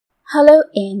Hello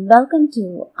and welcome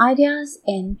to Ideas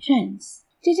and Trends.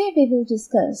 Today we will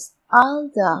discuss all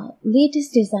the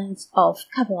latest designs of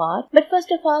cupboard. But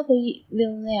first of all, we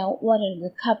will know what are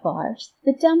the cupboards.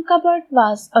 The term cupboard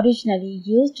was originally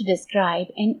used to describe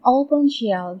an open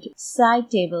shelved side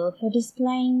table for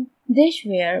displaying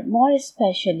dishware, more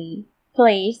especially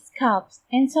plates, cups,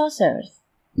 and saucers.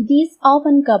 These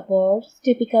open cupboards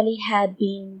typically had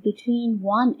been between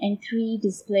 1 and 3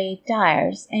 display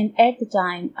tiers and at the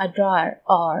time a drawer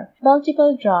or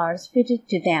multiple drawers fitted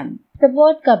to them. The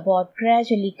word cupboard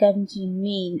gradually came to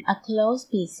mean a closed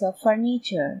piece of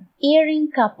furniture.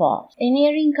 Airing cupboard. An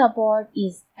airing cupboard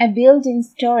is a built-in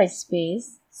storage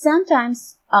space,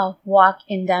 sometimes of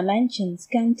walk-in dimensions,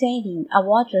 containing a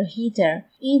water heater,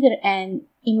 either an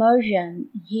immersion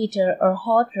heater or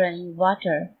hot running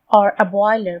water, or a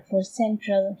boiler for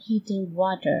central heating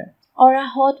water, or a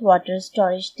hot water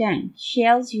storage tank.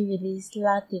 Shelves, usually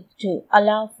slanted to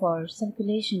allow for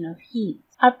circulation of heat,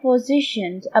 are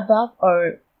positioned above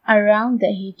or around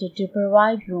the heater to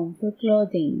provide room for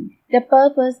clothing. The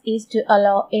purpose is to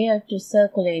allow air to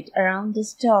circulate around the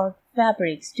stored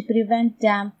fabrics to prevent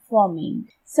damp forming.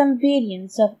 Some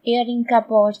variants of airing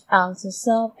cupboards also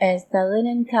serve as the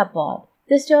linen cupboard,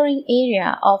 the storing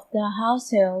area of the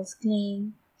household's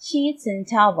clean sheets and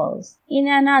towels. In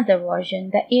another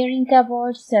version, the airing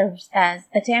cupboard serves as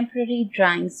a temporary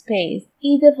drying space,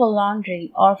 either for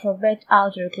laundry or for wet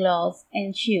outer clothes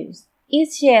and shoes.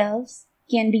 Its shelves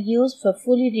can be used for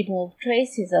fully remove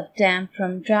traces of damp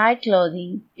from dried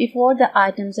clothing before the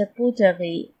items are put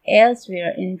away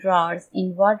elsewhere in drawers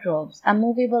in wardrobes. A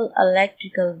movable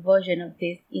electrical version of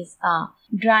this is a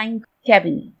drying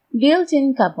cabinet.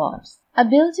 Built-in cupboards. A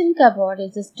built-in cupboard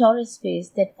is a storage space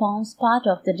that forms part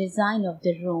of the design of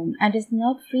the room and is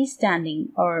not freestanding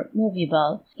or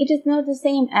movable. It is not the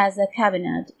same as a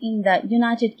cabinet. In the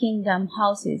United Kingdom,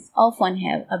 houses often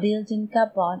have a built-in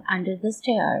cupboard under the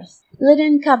stairs.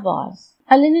 Linen cupboards.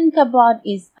 A linen cupboard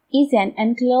is an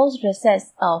enclosed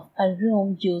recess of a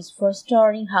room used for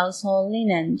storing household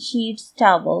linen, sheets,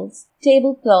 towels,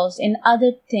 tablecloths, and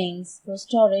other things for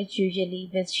storage, usually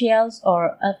with shelves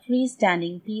or a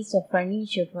freestanding piece of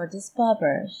furniture for this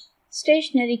purpose.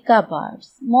 Stationery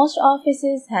cupboards. Most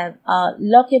offices have a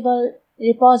lockable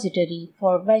repository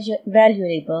for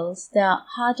valuables. The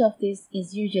heart of this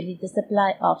is usually the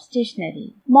supply of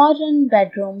stationery. Modern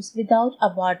bedrooms without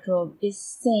a wardrobe is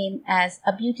same as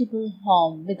a beautiful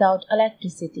home without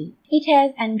electricity. It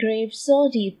has engraved so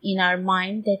deep in our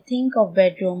mind that think of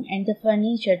bedroom and the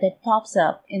furniture that pops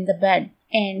up in the bed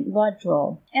and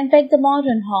wardrobe. In fact, the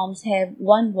modern homes have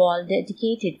one wall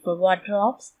dedicated for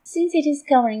wardrobes. Since it is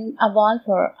covering a wall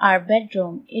for our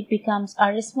bedroom, it becomes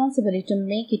our responsibility to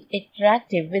make it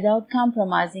attractive without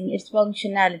compromising its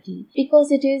functionality,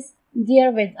 because it is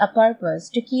there with a purpose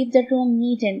to keep the room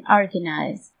neat and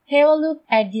organized. Have a look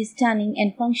at the stunning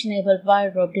and functional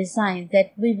wardrobe designs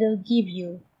that we will give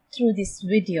you through this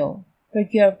video for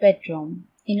your bedroom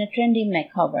in a trendy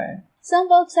makeover. Some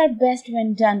works are best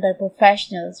when done by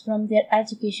professionals. From their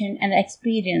education and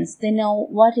experience, they know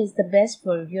what is the best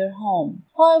for your home.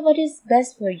 However, what is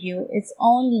best for you, it's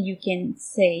only you can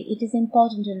say. It is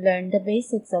important to learn the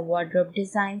basics of wardrobe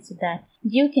design so that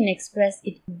you can express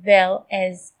it well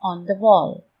as on the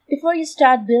wall. Before you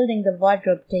start building the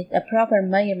wardrobe, take a proper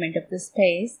measurement of the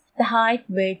space, the height,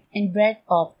 width, and breadth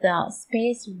of the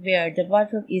space where the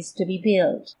wardrobe is to be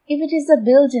built. If it is a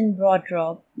built-in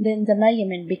wardrobe, then the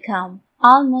measurement becomes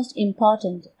almost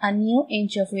important. A new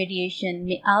inch of variation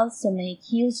may also make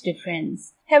huge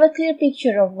difference. Have a clear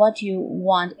picture of what you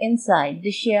want inside: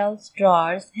 the shelves,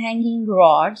 drawers, hanging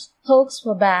rods, hooks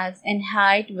for bags, and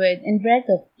height, width, and breadth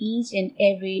of each and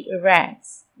every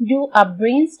racks. Do a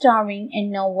brainstorming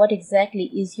and know what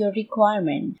exactly is your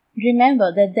requirement.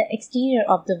 Remember that the exterior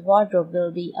of the wardrobe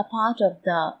will be a part of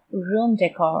the room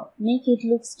decor. Make it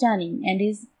look stunning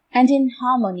and in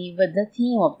harmony with the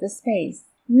theme of the space.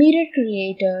 Mirror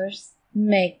creators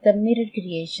make the mirror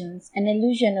creations an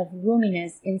illusion of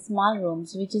roominess in small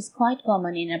rooms, which is quite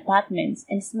common in apartments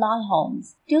and small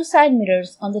homes. 2 side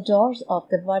mirrors on the doors of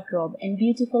the wardrobe and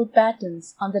beautiful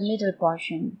patterns on the middle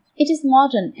portion. It is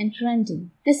modern and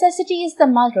trendy. Necessity is the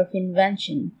mother of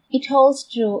invention. It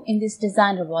holds true in this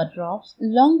designer wardrobes.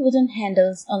 Long wooden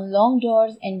handles on long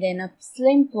doors and then a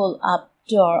slim pull-up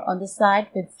door on the side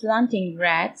with slanting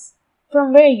racks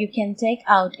from where you can take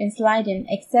out and slide in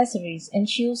accessories and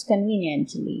shoes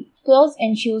conveniently. Clothes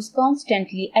and shoes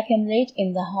constantly accumulate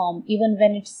in the home, even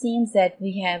when it seems that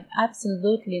we have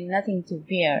absolutely nothing to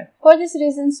wear. For this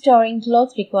reason, storing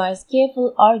clothes requires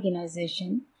careful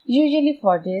organization. Usually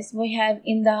for this, we have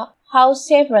in the House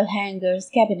several hangers,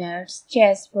 cabinets,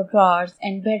 chests for drawers,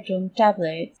 and bedroom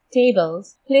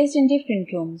tables placed in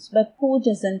different rooms. But who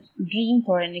doesn't dream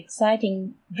for an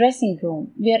exciting dressing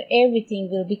room where everything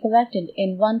will be collected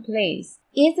in one place?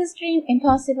 Is this dream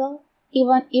impossible?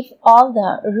 Even if all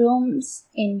the rooms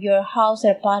in your house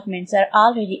or apartments are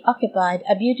already occupied,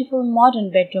 a beautiful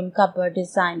modern bedroom cupboard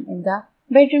design in the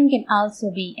bedroom can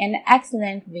also be an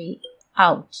excellent way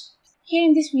out. Here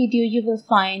in this video, you will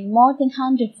find more than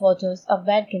 100 photos of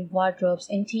bedroom wardrobes,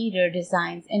 interior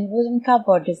designs, and wooden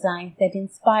cupboard designs that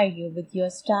inspire you with your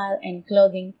style and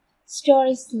clothing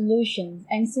storage solutions.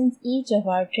 And since each of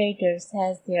our traders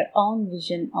has their own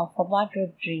vision of a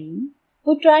wardrobe dream,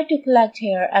 we try to collect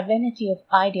here a vanity of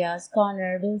ideas,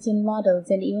 corner, built-in models,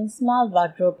 and even small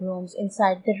wardrobe rooms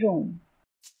inside the room.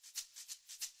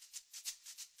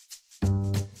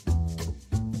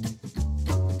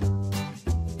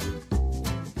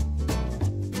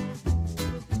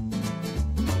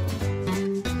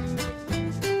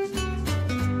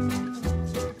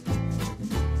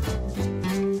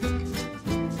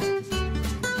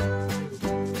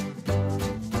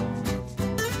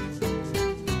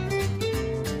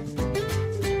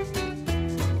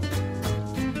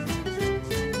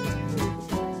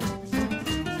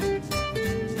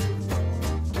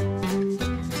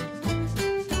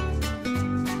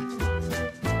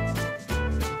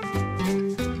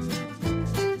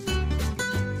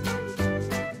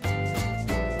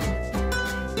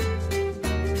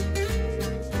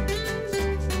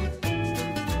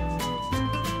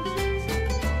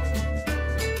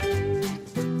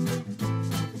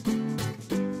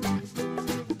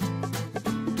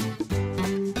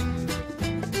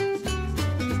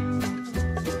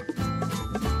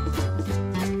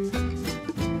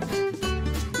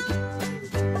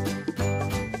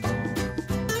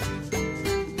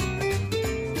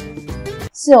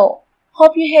 So,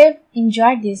 hope you have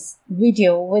enjoyed this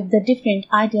video with the different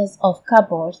ideas of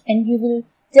cupboards, and you will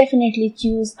definitely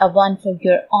choose a one for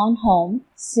your own home.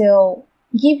 So,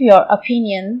 give your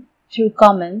opinion through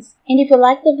comments, and if you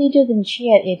like the video, then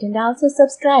share it and also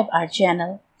subscribe our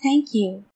channel. Thank you.